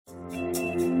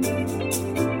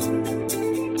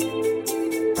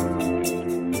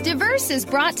is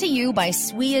brought to you by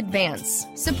SWE Advance,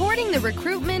 supporting the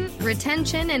recruitment,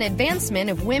 retention, and advancement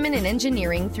of women in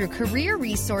engineering through career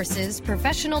resources,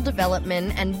 professional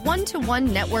development, and one-to-one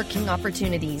networking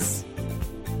opportunities.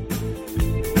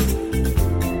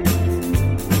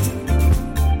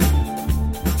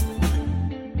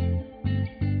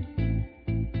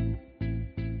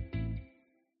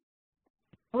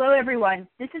 Hello, everyone.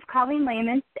 This is Colleen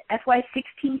Laymen, the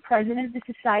SWE President of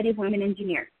the Society of Women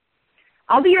Engineers.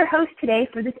 I'll be your host today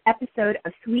for this episode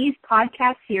of SWE's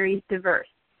podcast series, Diverse.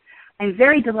 I'm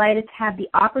very delighted to have the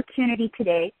opportunity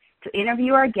today to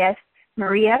interview our guest,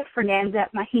 María Fernanda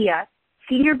Mejía,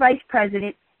 Senior Vice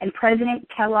President and President,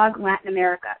 Kellogg Latin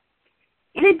America.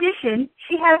 In addition,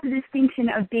 she has the distinction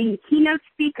of being the keynote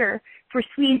speaker for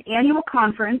SWE's annual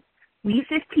conference, SWE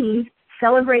 15's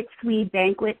Celebrate SWE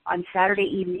Banquet on Saturday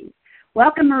evening.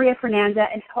 Welcome, María Fernanda,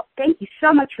 and thank you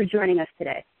so much for joining us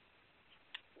today.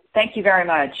 Thank you very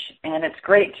much, and it's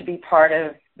great to be part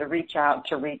of the Reach Out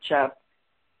to Reach Up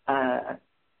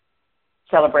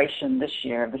celebration this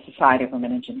year of the Society of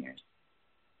Women Engineers.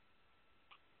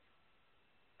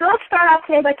 So let's start off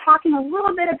today by talking a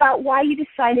little bit about why you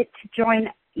decided to join,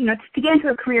 to get into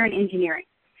a career in engineering.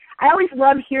 I always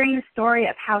love hearing the story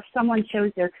of how someone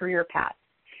chose their career path.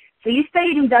 So you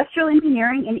studied industrial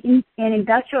engineering and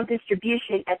industrial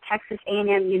distribution at Texas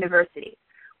A&M University.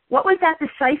 What was that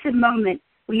decisive moment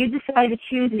when you decided to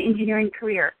choose an engineering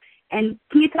career? And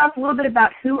can you talk a little bit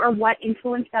about who or what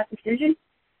influenced that decision?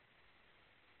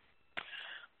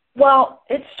 Well,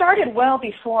 it started well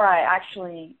before I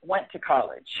actually went to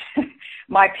college.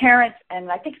 My parents,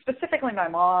 and I think specifically my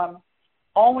mom,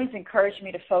 always encouraged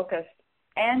me to focus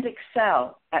and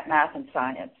excel at math and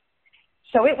science.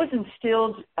 So it was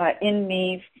instilled in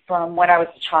me from when I was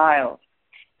a child.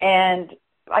 And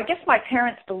I guess my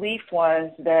parents' belief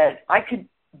was that I could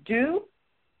do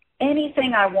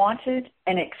anything I wanted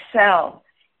and excel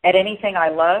at anything I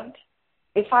loved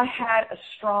if I had a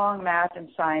strong math and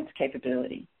science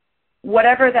capability,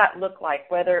 whatever that looked like,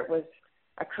 whether it was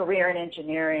a career in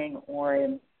engineering or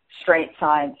in straight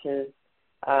sciences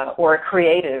or a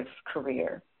creative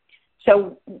career.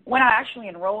 So when I actually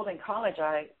enrolled in college,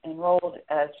 I enrolled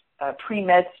as a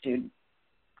pre-med student.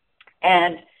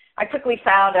 And I quickly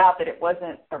found out that it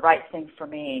wasn't the right thing for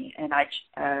me, and I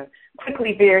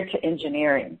quickly veered to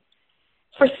engineering.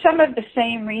 For some of the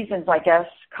same reasons, I guess,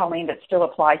 Colleen, that still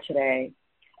apply today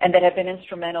and that have been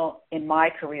instrumental in my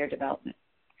career development.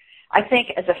 I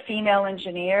think as a female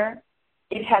engineer,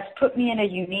 it has put me in a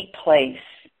unique place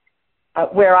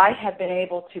where I have been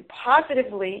able to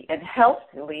positively and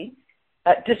healthily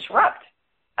disrupt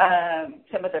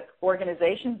some of the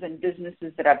organizations and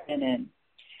businesses that I've been in.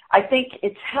 I think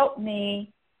it's helped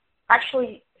me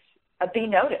actually be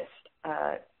noticed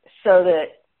so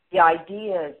that the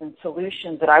ideas and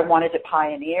solutions that I wanted to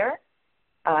pioneer,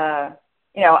 I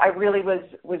really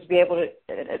was be able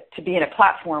to be in a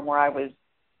platform where I was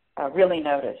really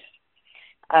noticed.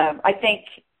 I think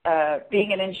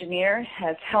being an engineer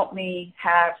has helped me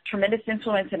have tremendous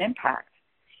influence and impact.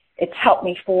 It's helped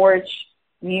me forge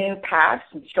new paths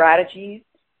and strategies.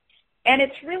 And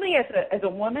it's really, as a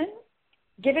woman,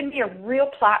 given me a real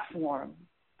platform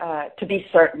to be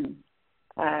certain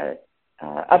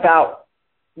about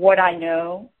what I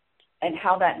know and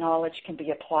how that knowledge can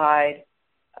be applied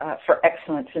for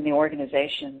excellence in the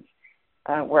organizations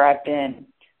where I've been.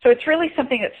 So it's really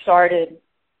something that started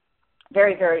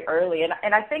very, very early.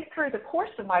 And I think through the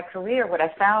course of my career, what I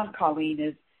found, Colleen,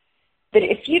 is that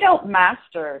if you don't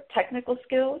master technical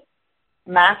skills,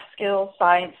 math skills,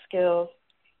 science skills,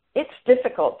 it's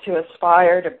difficult to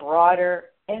aspire to broader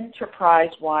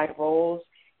enterprise-wide roles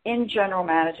in general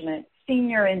management,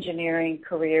 senior engineering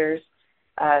careers,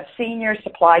 senior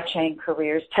supply chain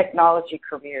careers, technology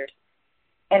careers.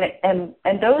 And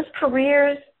those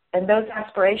careers and those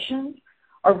aspirations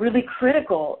are really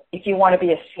critical if you want to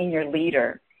be a senior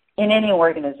leader in any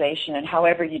organization and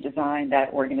however you design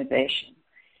that organization.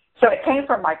 So it came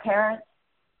from my parents.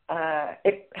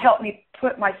 It helped me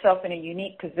put myself in a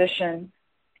unique position,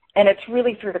 and it's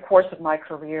really through the course of my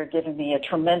career given me a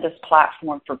tremendous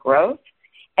platform for growth,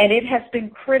 and it has been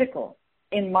critical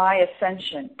in my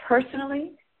ascension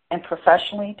personally and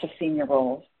professionally to senior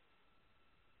roles.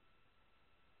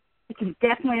 I can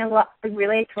definitely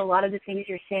relate to a lot of the things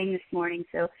you're saying this morning,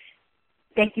 so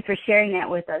thank you for sharing that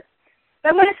with us.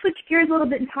 But I want to switch gears a little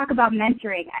bit and talk about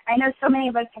mentoring. I know so many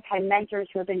of us have had mentors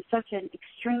who have been such an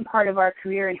extreme part of our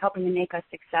career in helping to make us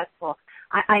successful.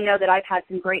 I know that I've had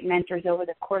some great mentors over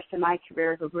the course of my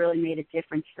career who have really made a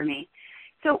difference for me.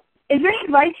 So is there any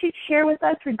advice you'd share with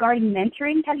us regarding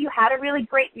mentoring? Have you had a really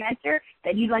great mentor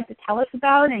that you'd like to tell us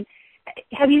about? And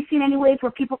have you seen any ways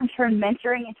where people can turn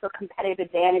mentoring into a competitive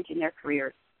advantage in their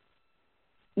careers?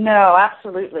 No,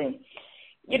 absolutely.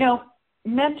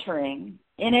 Mentoring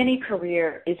in any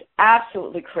career is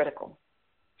absolutely critical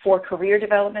for career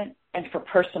development and for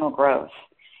personal growth.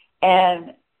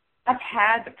 And I've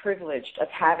had the privilege of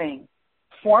having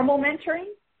formal mentoring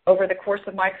over the course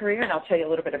of my career, and I'll tell you a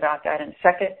little bit about that in a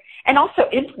second, and also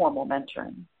informal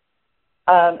mentoring.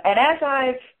 And as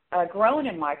I've grown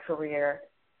in my career,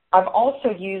 I've also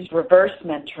used reverse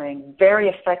mentoring very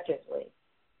effectively.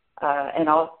 And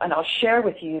I'll share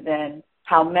with you then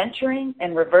how mentoring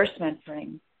and reverse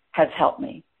mentoring has helped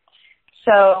me.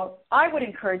 So I would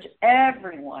encourage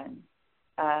everyone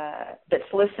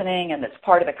that's listening and that's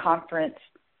part of the conference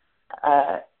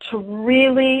to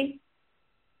really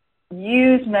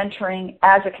use mentoring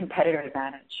as a competitive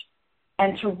advantage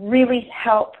and to really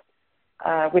help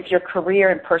with your career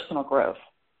and personal growth.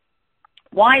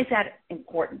 Why is that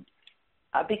important?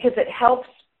 Because it helps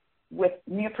with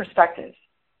new perspectives.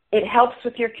 It helps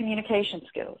with your communication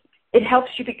skills. It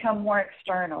helps you become more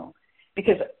external,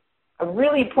 because a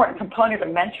really important component of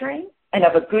mentoring and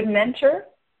of a good mentor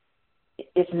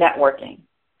is networking.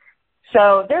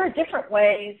 So there are different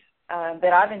ways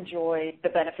that I've enjoyed the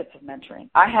benefits of mentoring.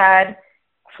 I had,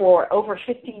 for over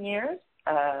 15 years,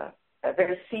 a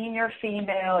very senior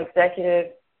female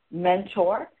executive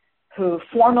mentor who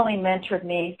formally mentored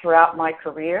me throughout my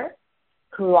career,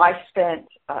 who I spent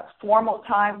formal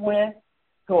time with,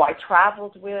 who I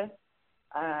traveled with,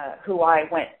 who I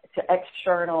went to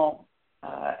external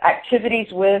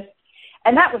activities with.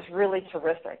 And that was really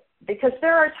terrific, because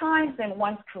there are times in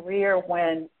one's career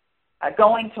when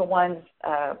going to one's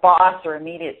boss or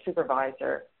immediate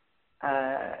supervisor,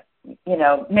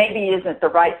 maybe isn't the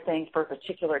right thing for a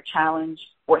particular challenge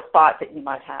or thought that you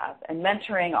might have. And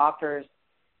mentoring offers,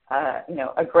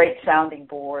 a great sounding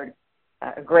board,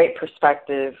 a great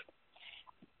perspective.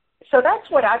 So that's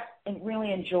what I've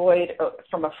really enjoyed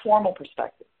from a formal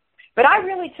perspective. But I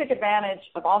really took advantage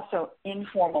of also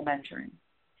informal mentoring.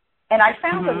 And I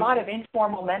found a lot of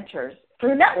informal mentors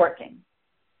through networking.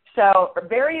 So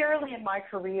very early in my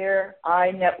career,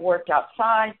 I networked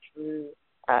outside through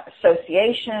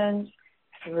associations,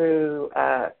 through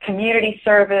community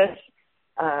service,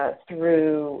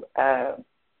 through a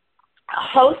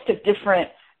host of different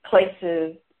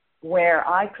places where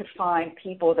I could find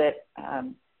people that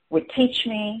would teach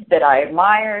me, that I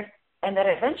admired, and that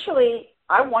eventually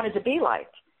I wanted to be like.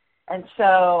 And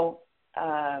so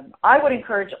I would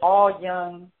encourage all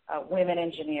young women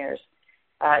engineers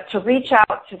to reach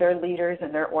out to their leaders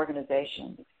and their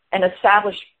organizations and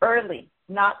establish early,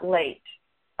 not late,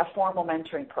 a formal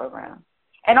mentoring program.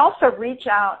 And also reach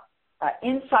out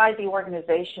inside the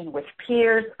organization with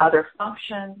peers, other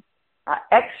functions,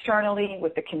 externally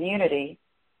with the community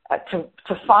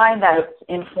to find that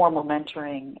informal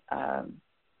mentoring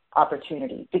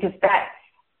opportunity, because that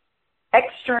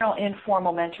external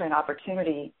informal mentoring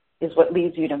opportunity is what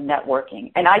leads you to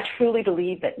networking. And I truly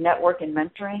believe that network and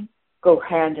mentoring go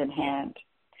hand in hand.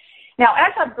 Now,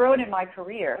 as I've grown in my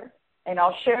career, and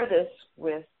I'll share this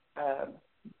with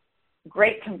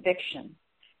great conviction,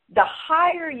 the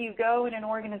higher you go in an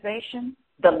organization,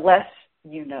 the less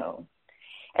you know.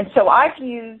 And so I've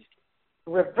used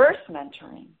reverse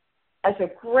mentoring as a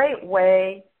great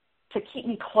way to keep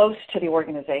me close to the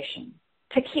organization,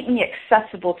 to keep me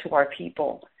accessible to our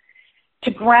people,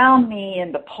 to ground me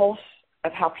in the pulse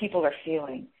of how people are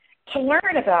feeling, to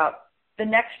learn about the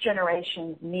next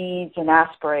generation's needs and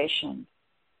aspirations,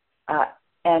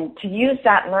 and to use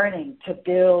that learning to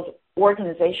build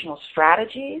organizational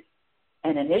strategies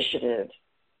and initiatives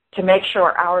to make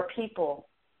sure our people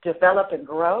develop and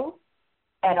grow,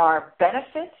 and our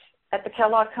benefits at the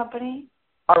Kellogg Company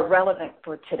are relevant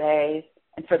for today's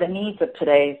and for the needs of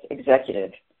today's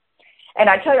executive. And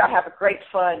I tell you, I have a great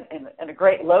fun and a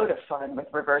great load of fun with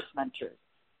reverse mentors.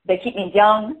 They keep me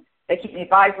young. They keep me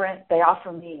vibrant. They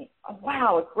offer me,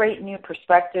 a great new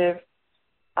perspective.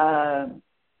 And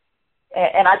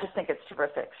I just think it's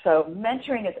terrific. So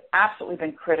mentoring has absolutely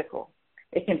been critical.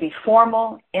 It can be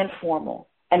formal, informal.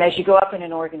 And as you go up in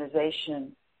an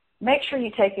organization, make sure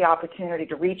you take the opportunity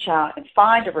to reach out and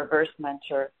find a reverse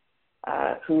mentor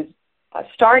who's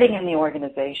starting in the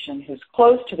organization, who's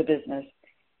close to the business,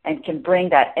 and can bring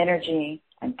that energy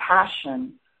and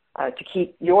passion to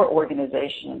keep your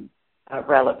organization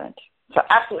relevant. So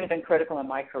absolutely been critical in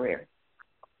my career.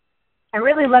 I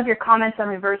really love your comments on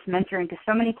reverse mentoring, because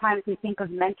so many times we think of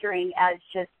mentoring as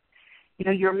just,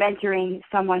 you're mentoring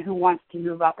someone who wants to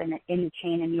move up in the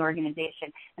chain in the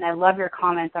organization. And I love your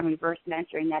comments on reverse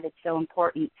mentoring, that it's so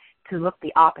important to look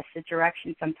the opposite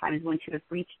direction sometimes once you have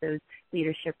reached those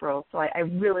leadership roles. So I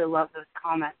really love those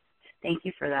comments. Thank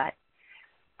you for that.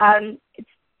 It's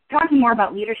talking more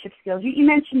about leadership skills. You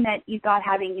mentioned that you thought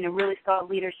having really solid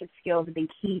leadership skills have been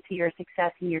key to your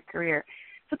success in your career.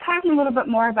 So talking a little bit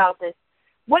more about this,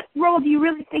 what role do you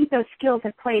really think those skills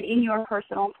have played in your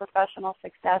personal and professional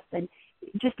success, and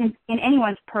just in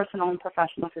anyone's personal and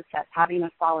professional success, having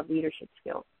those solid leadership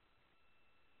skills?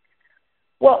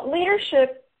 Well,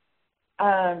 leadership,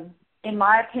 in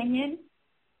my opinion,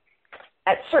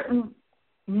 at certain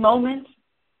moments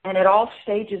and at all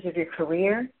stages of your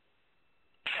career,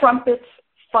 trumpets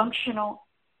functional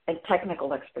and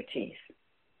technical expertise.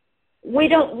 We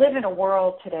don't live in a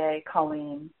world today,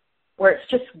 Colleen, where it's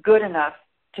just good enough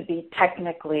to be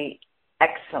technically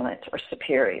excellent or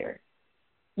superior.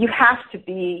 You have to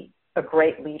be a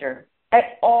great leader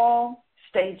at all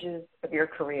stages of your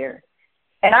career.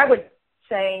 And I would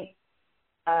say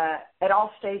at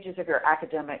all stages of your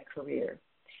academic career.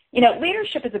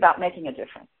 Leadership is about making a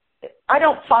difference. I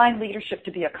don't find leadership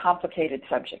to be a complicated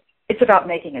subject. It's about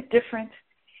making a difference.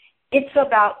 It's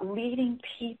about leading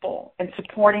people and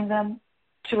supporting them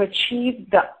to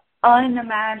achieve the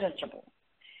unimaginable.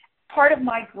 Part of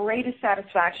my greatest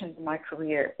satisfaction in my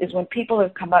career is when people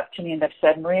have come up to me and they've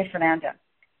said, Maria Fernanda,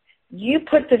 you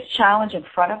put this challenge in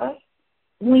front of us.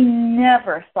 We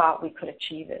never thought we could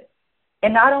achieve it.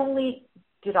 And not only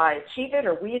did I achieve it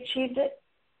or we achieved it,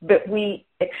 but we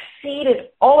exceeded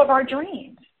all of our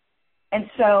dreams. And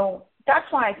so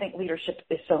that's why I think leadership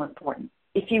is so important.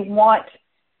 If you want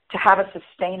to have a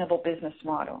sustainable business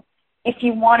model, if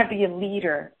you want to be a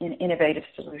leader in innovative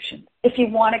solutions, if you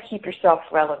want to keep yourself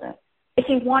relevant, if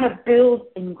you want to build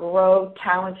and grow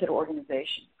talented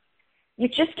organizations, you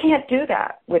just can't do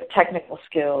that with technical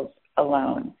skills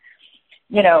alone.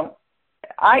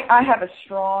 I have a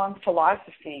strong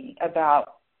philosophy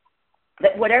about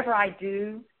that whatever I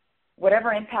do,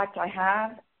 whatever impact I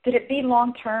have, that it be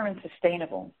long-term and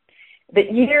sustainable.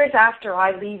 That years after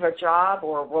I leave a job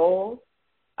or a role,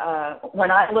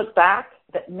 when I look back,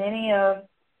 that many of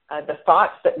the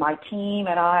thoughts that my team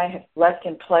and I have left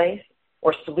in place,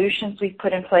 or solutions we've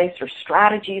put in place, or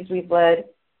strategies we've led,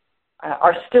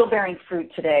 are still bearing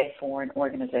fruit today for an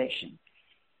organization.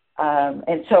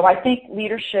 And so I think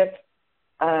leadership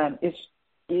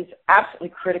is absolutely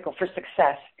critical for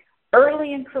success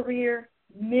early in career,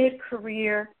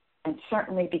 mid-career, and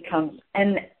certainly becomes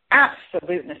an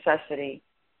absolute necessity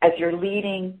as you're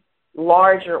leading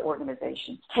larger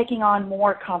organizations, taking on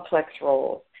more complex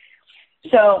roles.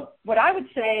 So what I would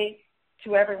say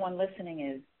to everyone listening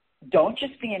is, don't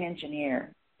just be an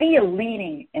engineer, be a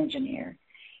leading engineer.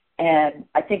 And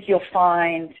I think you'll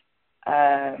find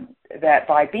that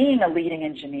by being a leading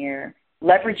engineer,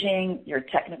 leveraging your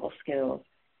technical skills,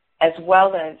 as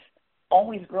well as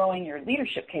always growing your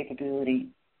leadership capability,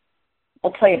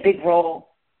 will play a big role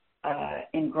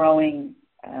in growing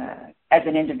as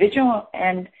an individual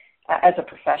and as a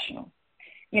professional.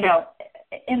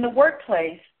 In the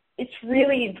workplace, it's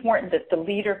really important that the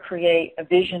leader create a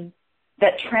vision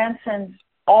that transcends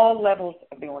all levels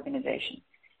of the organization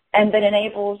and that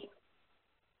enables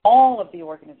all of the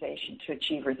organization to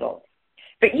achieve results.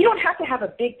 But you don't have to have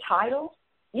a big title.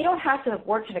 You don't have to have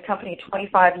worked in a company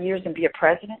 25 years and be a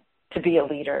president to be a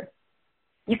leader.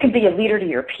 You can be a leader to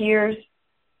your peers.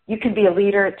 You can be a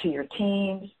leader to your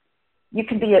teams. You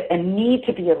can be a need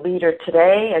to be a leader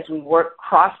today as we work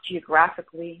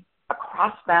cross-geographically,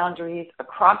 across boundaries,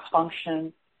 across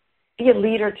functions. Be a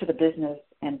leader to the business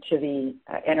and to the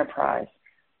enterprise.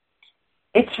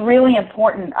 It's really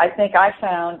important, I think I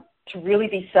found, to really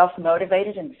be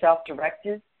self-motivated and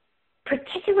self-directed,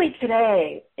 particularly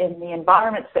today in the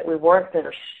environments that we work that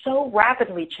are so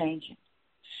rapidly changing,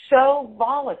 so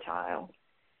volatile,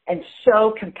 and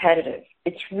so competitive.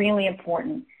 It's really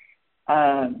important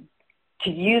to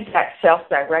use that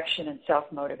self-direction and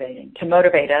self-motivating, to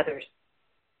motivate others,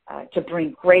 to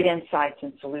bring great insights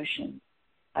and solutions,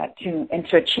 and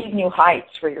to achieve new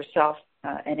heights for yourself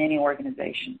and any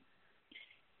organization.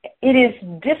 It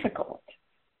is difficult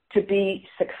to be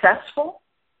successful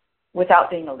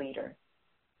without being a leader.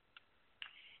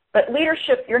 But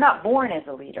leadership, you're not born as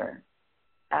a leader.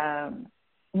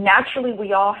 Naturally,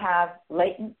 we all have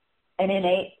latent and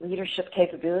innate leadership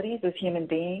capabilities as human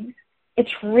beings.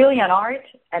 It's really an art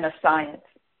and a science.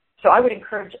 So I would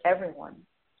encourage everyone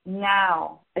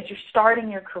now, as you're starting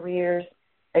your careers,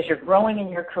 as you're growing in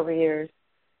your careers,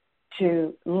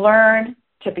 to learn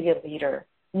to be a leader.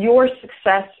 Your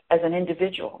success as an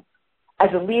individual, as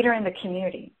a leader in the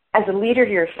community, as a leader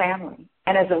to your family,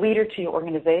 and as a leader to your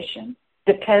organization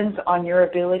depends on your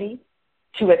ability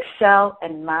to excel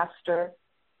and master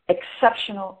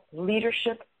exceptional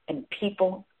leadership and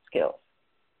people skills.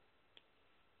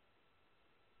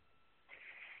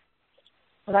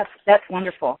 Well, that's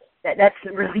wonderful. That's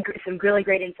really some really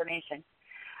great information.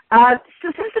 So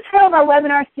since the title of our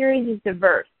webinar series is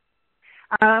diverse,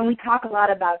 we talk a lot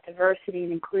about diversity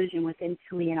and inclusion within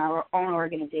SWE and our own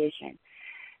organization.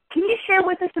 Can you share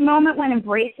with us a moment when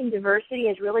embracing diversity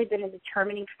has really been a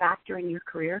determining factor in your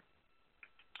career?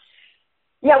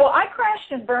 Yeah, well, I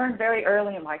crashed and burned very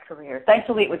early in my career.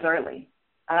 Thankfully, it was early.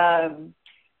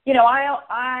 You know,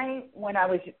 I when I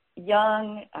was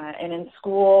young and in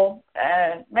school,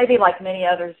 maybe like many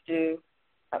others do,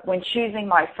 when choosing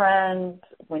my friends,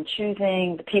 when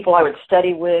choosing the people I would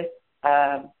study with,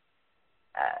 I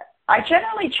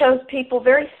generally chose people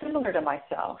very similar to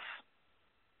myself,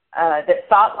 that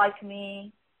thought like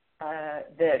me,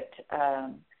 that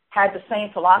had the same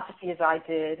philosophy as I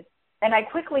did. And I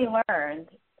quickly learned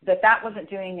that that wasn't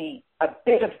doing me a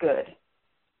bit of good.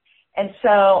 And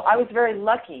so I was very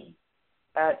lucky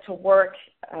to work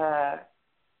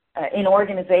in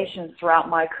organizations throughout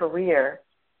my career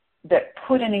that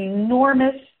put an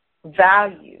enormous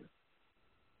value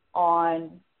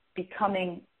on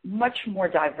becoming much more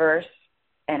diverse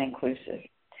and inclusive.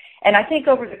 And I think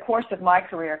over the course of my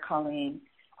career, Colleen,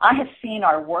 I have seen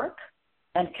our work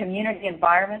and community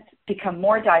environments become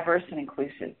more diverse and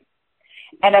inclusive.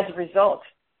 And as a result,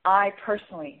 I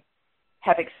personally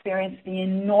have experienced the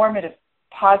enormous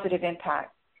positive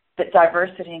impact that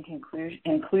diversity and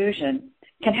inclusion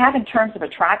can have in terms of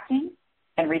attracting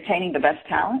and retaining the best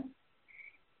talent,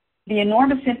 the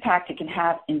enormous impact it can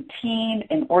have in team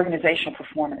and organizational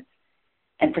performance,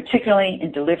 and particularly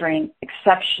in delivering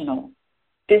exceptional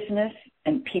business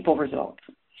and people results.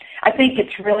 I think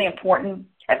it's really important,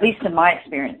 at least in my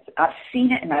experience, I've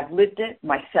seen it and I've lived it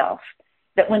myself,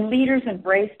 that when leaders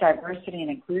embrace diversity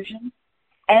and inclusion,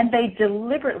 and they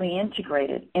deliberately integrate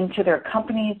it into their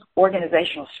company's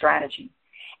organizational strategy,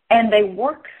 and they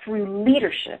work through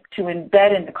leadership to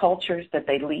embed in the cultures that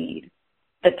they lead,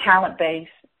 the talent base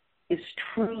is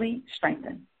truly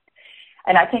strengthened.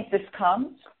 And I think this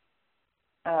comes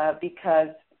because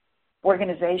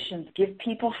organizations give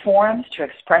people forums to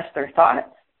express their thoughts,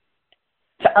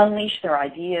 to unleash their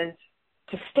ideas,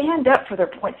 to stand up for their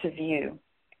points of view.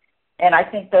 And I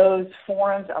think those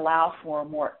forums allow for a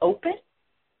more open,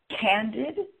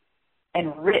 candid,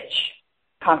 and rich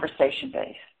conversation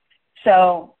base.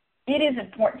 So it is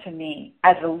important to me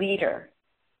as a leader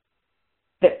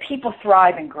that people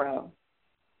thrive and grow,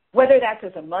 whether that's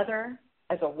as a mother,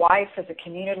 as a wife, as a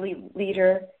community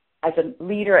leader, as a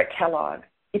leader at Kellogg.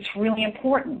 It's really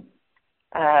important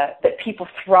that people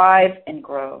thrive and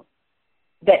grow,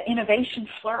 that innovation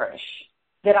flourish,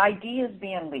 that ideas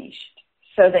be unleashed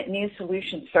so that new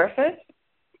solutions surface.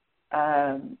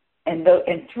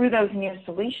 And through those new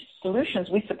solutions,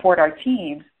 we support our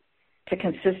teams to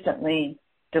consistently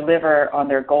deliver on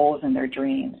their goals and their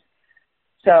dreams.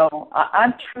 So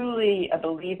I'm truly a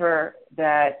believer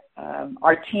that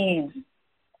our teams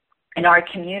and our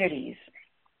communities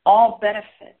all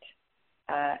benefit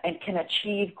and can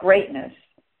achieve greatness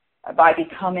by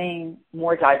becoming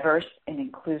more diverse and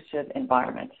inclusive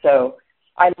environments. So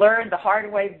I learned the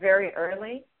hard way very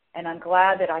early, and I'm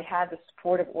glad that I had the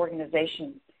support of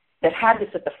organizations that had this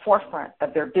at the forefront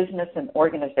of their business and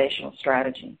organizational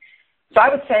strategy. So I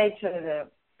would say to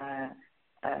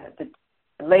the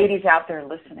ladies out there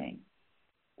listening,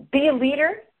 be a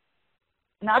leader,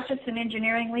 not just an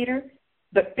engineering leader,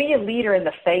 but be a leader in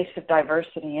the face of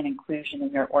diversity and inclusion in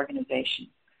your organization.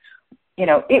 You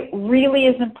know, it really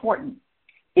is important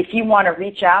if you want to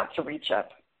reach out to reach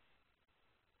up.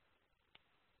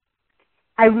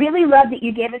 I really love that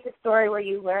you gave us a story where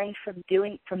you learned from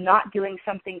not doing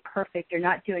something perfect or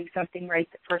not doing something right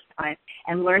the first time,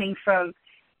 and learning from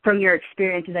your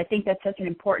experiences. I think that's such an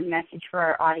important message for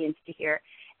our audience to hear.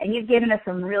 And you've given us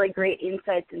some really great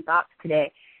insights and thoughts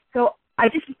today. So I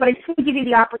just want to give you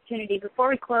the opportunity, before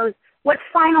we close, what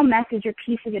final message or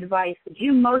piece of advice would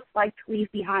you most like to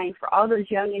leave behind for all those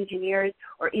young engineers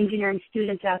or engineering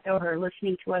students out there who are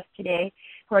listening to us today,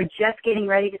 who are just getting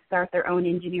ready to start their own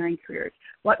engineering careers?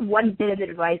 What one bit of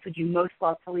advice would you most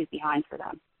love to leave behind for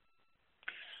them?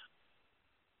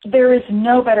 There is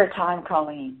no better time,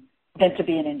 Colleen, than to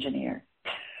be an engineer.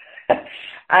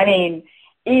 I mean,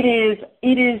 it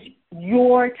is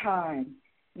your time.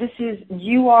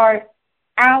 You are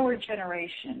our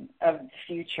generation of the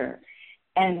future.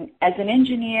 And as an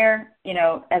engineer, you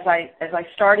know, as I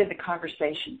started the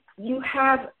conversation, you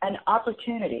have an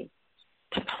opportunity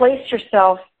to place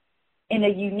yourself in a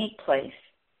unique place,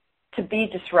 to be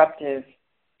disruptive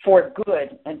for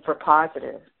good and for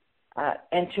positive.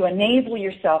 and to enable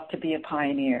yourself to be a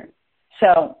pioneer.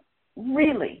 So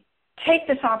really, take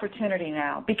this opportunity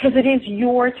now, because it is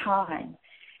your time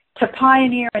to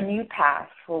pioneer a new path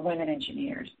for women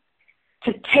engineers,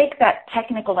 to take that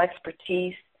technical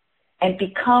expertise and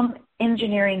become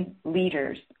engineering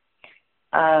leaders.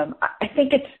 I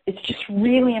think it's just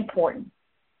really important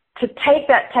to take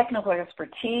that technical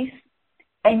expertise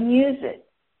and use it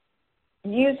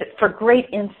for great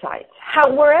insights.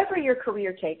 Wherever your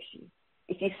career takes you,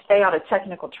 if you stay on a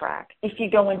technical track, if you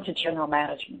go into general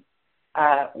management,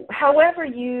 however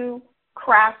you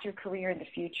craft your career in the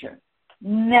future,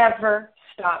 never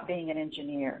stop being an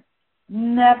engineer.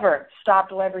 Never stop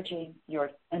leveraging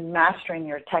and mastering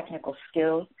your technical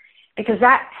skills, because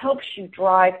that helps you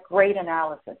drive great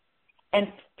analysis. And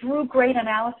through great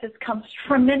analysis comes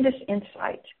tremendous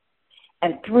insight.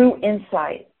 And through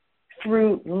insight,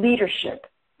 through leadership,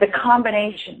 the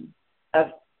combination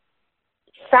of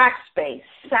facts-based,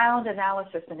 sound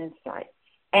analysis and insight,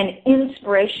 and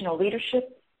inspirational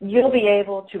leadership, you'll be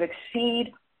able to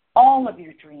exceed all of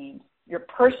your dreams, your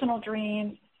personal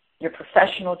dreams, your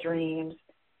professional dreams,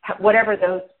 whatever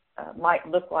those might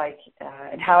look like,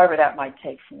 and however that might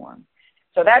take form.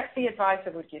 So that's the advice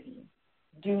I would give you.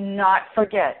 Do not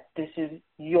forget, this is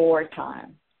your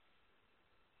time.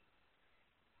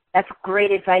 That's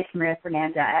great advice, Maria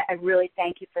Fernanda. I really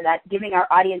thank you for that, giving our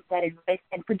audience that advice,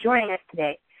 and for joining us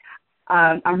today.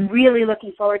 I'm really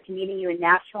looking forward to meeting you in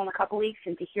Nashville in a couple weeks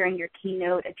and to hearing your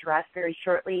keynote address very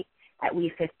shortly at SWE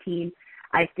 15.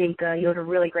 I think you have a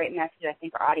really great message. I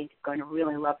think our audience is going to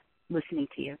really love listening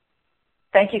to you.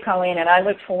 Thank you, Colleen, and I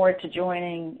look forward to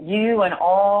joining you and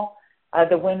all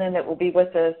the women that will be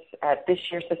with us at this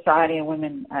year's Society of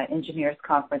Women Engineers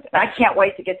Conference. And I can't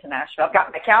wait to get to Nashville. I've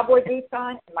got my cowboy boots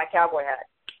on and my cowboy hat.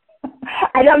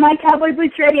 I got my cowboy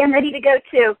boots ready. I'm ready to go,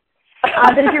 too. But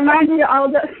as a reminder to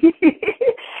all those,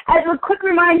 as a quick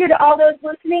reminder to all those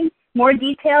listening, more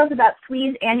details about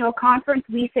SWE's annual conference,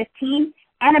 SWE 15,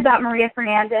 and about Maria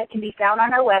Fernanda can be found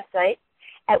on our website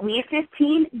at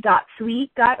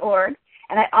we15.swe.org.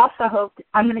 And I also hope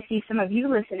I'm going to see some of you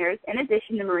listeners, in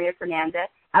addition to Maria Fernanda,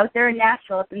 out there in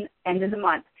Nashville at the end of the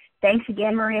month. Thanks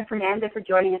again, Maria Fernanda, for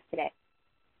joining us today.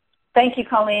 Thank you,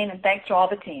 Colleen, and thanks to all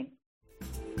the team.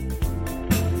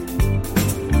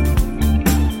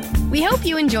 We hope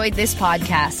you enjoyed this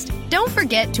podcast. Don't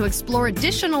forget to explore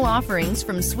additional offerings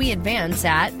from SWE Advance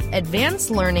at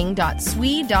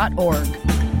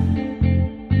advancelearning.swe.org.